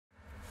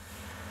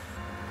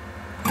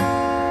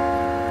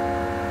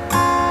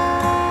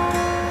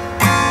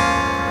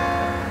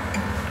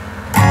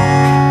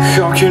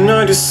can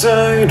I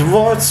decide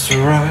what's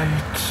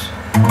right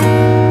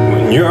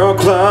when you're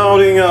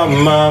clouding up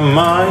my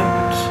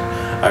mind?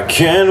 I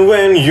can't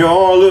when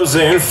you're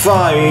losing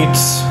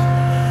fights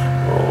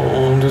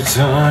all the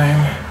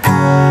time.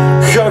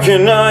 How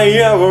can I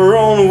ever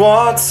own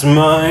what's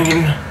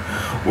mine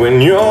when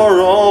you're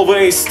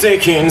always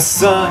taking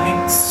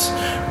sides?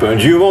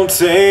 But you won't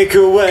take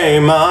away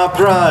my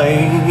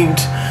pride.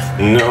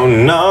 No,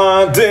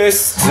 not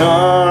this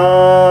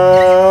time.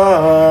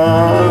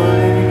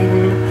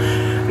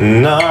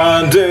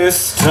 Not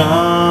this time.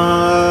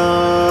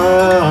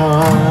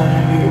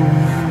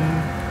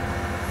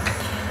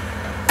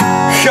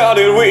 How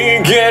did we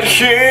get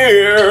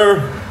here?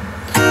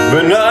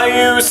 When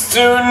I used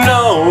to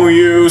know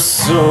you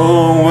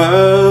so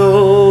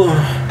well.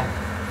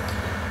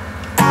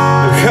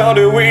 How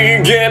did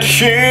we get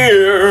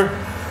here?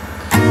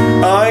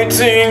 I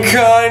think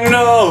I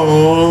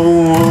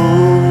know.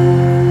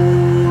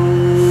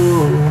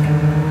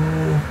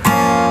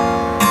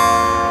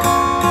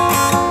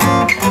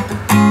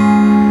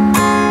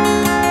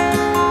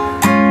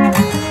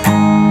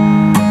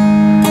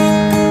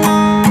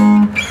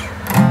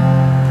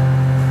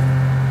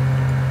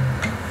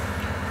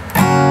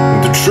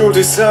 The truth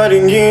is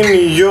hiding in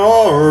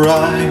your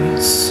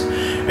eyes,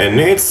 and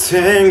it's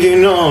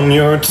hanging on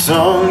your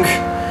tongue,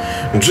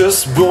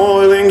 just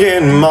boiling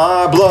in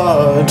my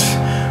blood.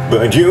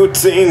 But you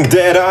think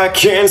that I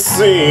can't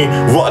see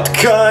what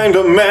kind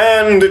of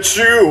man that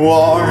you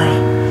are.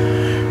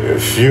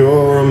 If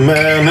you're a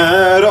man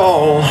at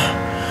all,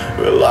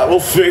 well, I will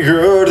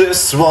figure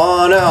this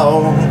one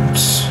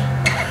out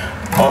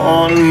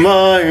on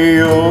my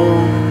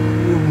own.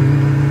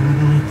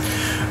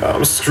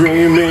 I'm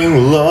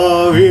screaming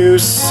love you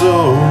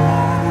so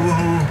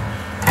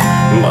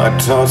my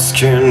thoughts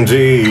can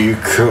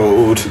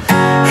decode.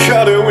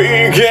 How did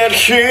we get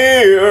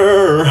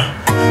here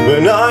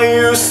when I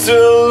used to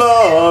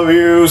love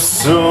you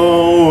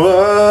so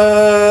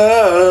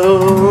well?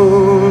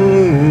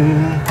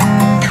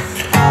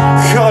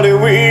 How did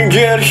we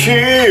get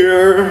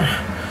here?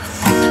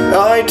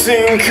 I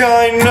think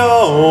I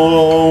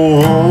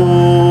know.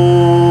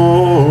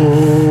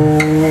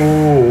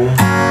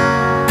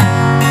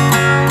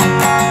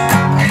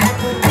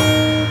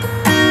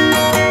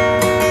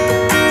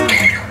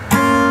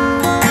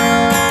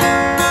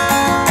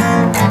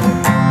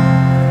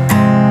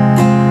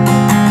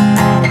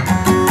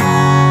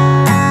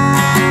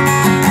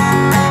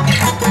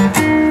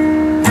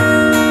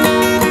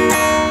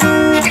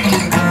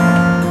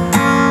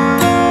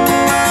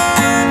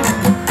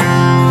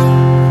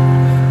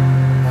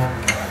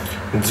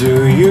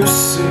 Do you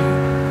see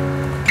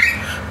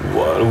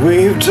what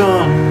we've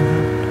done?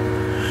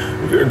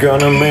 We're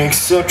gonna make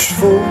such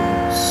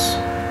fools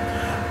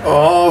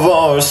of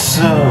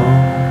ourselves.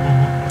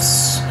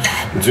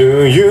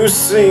 Do you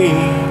see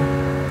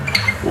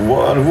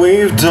what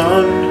we've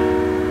done?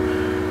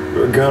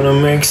 We're gonna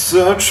make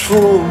such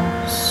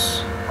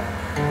fools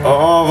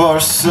of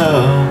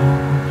ourselves.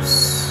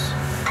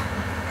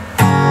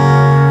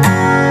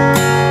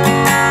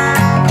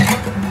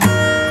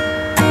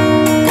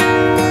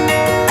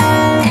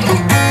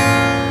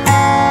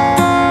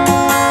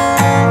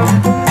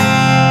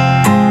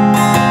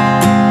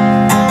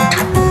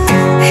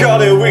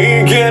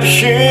 Get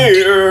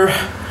here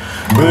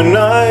when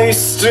I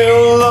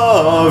still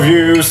love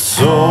you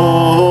so?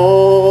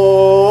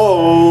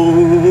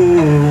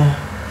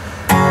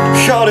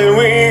 How did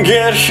we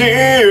get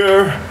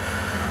here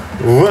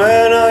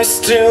when I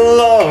still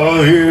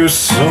love you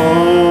so?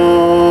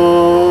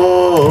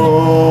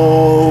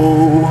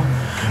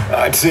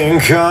 I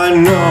think I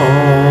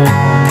know.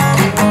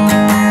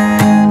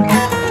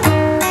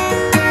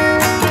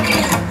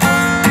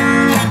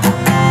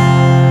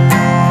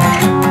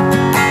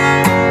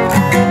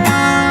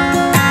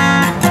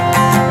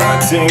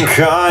 I think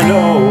I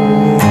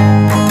know.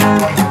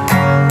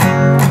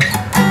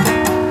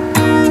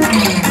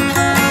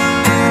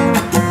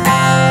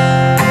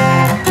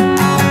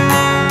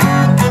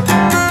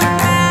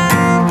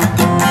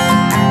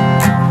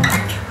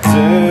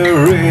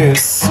 There is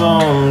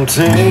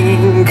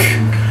something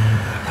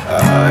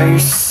I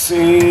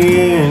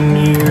see in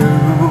you.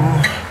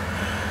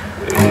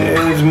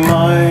 It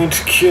might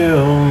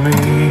kill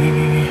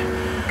me.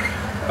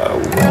 I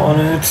want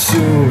it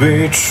to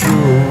be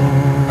true.